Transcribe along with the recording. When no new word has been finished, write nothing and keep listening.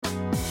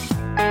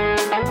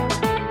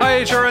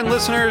HRN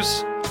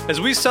listeners.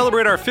 As we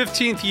celebrate our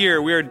 15th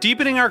year, we are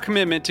deepening our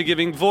commitment to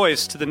giving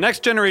voice to the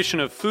next generation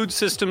of food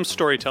systems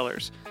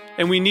storytellers,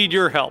 and we need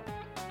your help.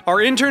 Our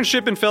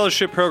internship and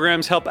fellowship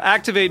programs help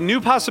activate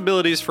new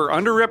possibilities for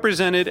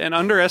underrepresented and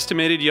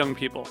underestimated young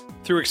people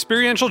through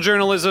experiential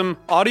journalism,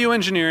 audio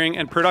engineering,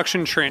 and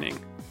production training.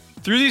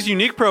 Through these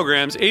unique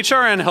programs,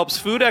 HRN helps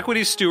food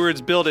equity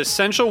stewards build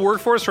essential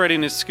workforce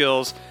readiness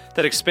skills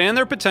that expand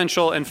their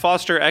potential and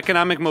foster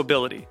economic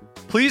mobility.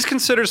 Please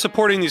consider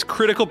supporting these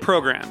critical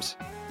programs.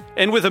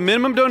 And with a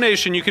minimum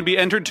donation, you can be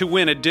entered to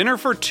win a dinner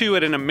for two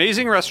at an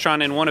amazing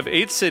restaurant in one of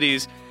 8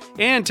 cities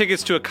and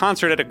tickets to a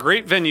concert at a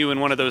great venue in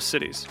one of those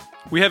cities.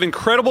 We have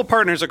incredible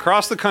partners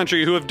across the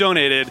country who have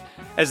donated,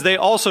 as they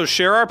also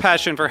share our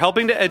passion for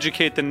helping to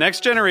educate the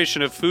next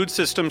generation of food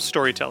systems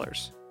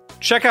storytellers.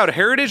 Check out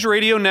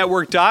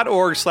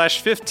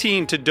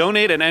heritageradionetwork.org/15 to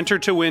donate and enter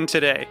to win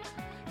today.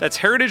 That's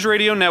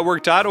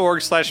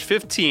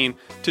heritageradionetwork.org/15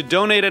 to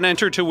donate and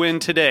enter to win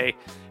today.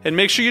 And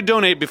make sure you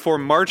donate before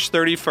March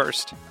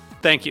 31st.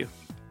 Thank you.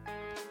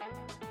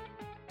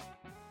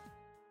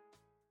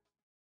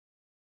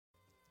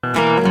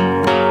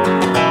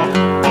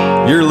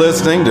 You're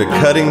listening to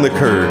Cutting the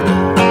Curd,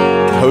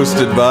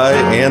 hosted by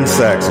Ann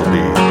Saxelby.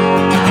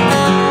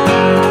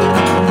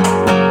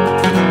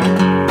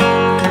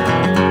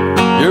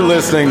 You're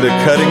listening to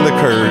Cutting the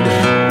Curd,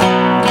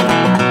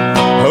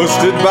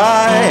 hosted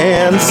by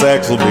Ann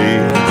Saxelby.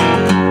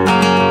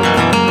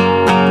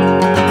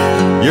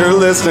 You're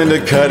listening to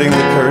Cutting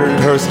the Curd,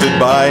 hosted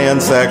by Ann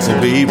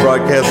Saxelby,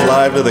 broadcast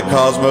live to the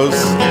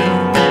cosmos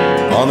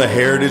on the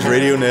Heritage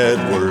Radio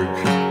Network.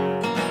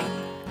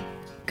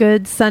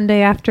 Good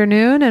Sunday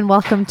afternoon, and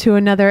welcome to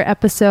another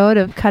episode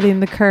of Cutting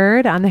the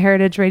Curd on the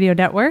Heritage Radio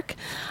Network.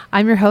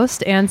 I'm your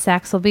host, Ann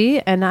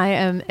Saxelby, and I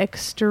am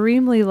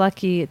extremely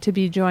lucky to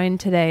be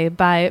joined today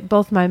by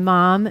both my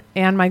mom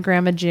and my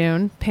grandma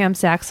June, Pam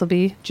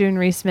Saxelby, June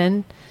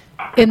Reisman,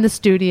 in the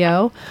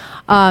studio.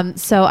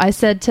 So I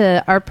said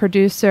to our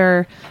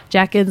producer,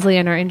 Jack Inslee,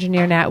 and our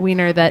engineer, Nat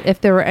Wiener, that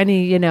if there were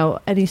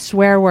any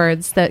swear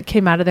words that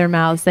came out of their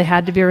mouths, they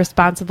had to be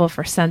responsible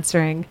for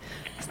censoring.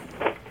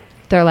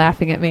 They're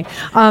laughing at me.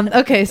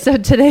 Okay, so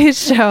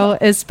today's show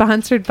is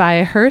sponsored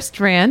by Hearst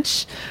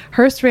Ranch.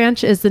 Hearst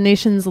Ranch is the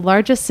nation's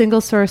largest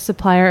single-source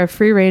supplier of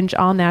free-range,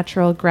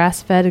 all-natural,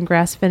 grass-fed and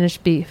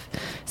grass-finished beef.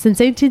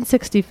 Since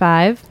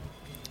 1865,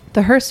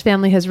 the Hearst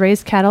family has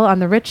raised cattle on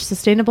the rich,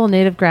 sustainable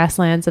native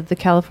grasslands of the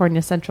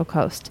California Central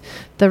Coast.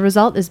 The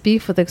result is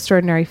beef with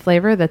extraordinary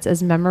flavor that's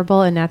as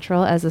memorable and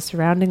natural as the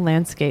surrounding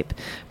landscape.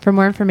 For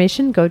more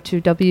information, go to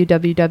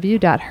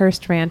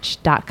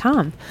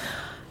www.hearstranch.com.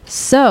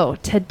 So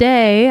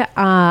today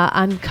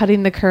on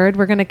Cutting the Curd,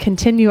 we're going to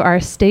continue our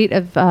State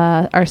of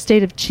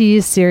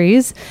Cheese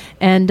series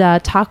and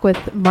talk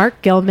with Mark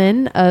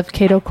Gilman of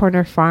Cato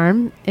Corner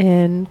Farm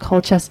in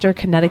Colchester,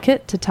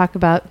 Connecticut, to talk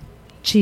about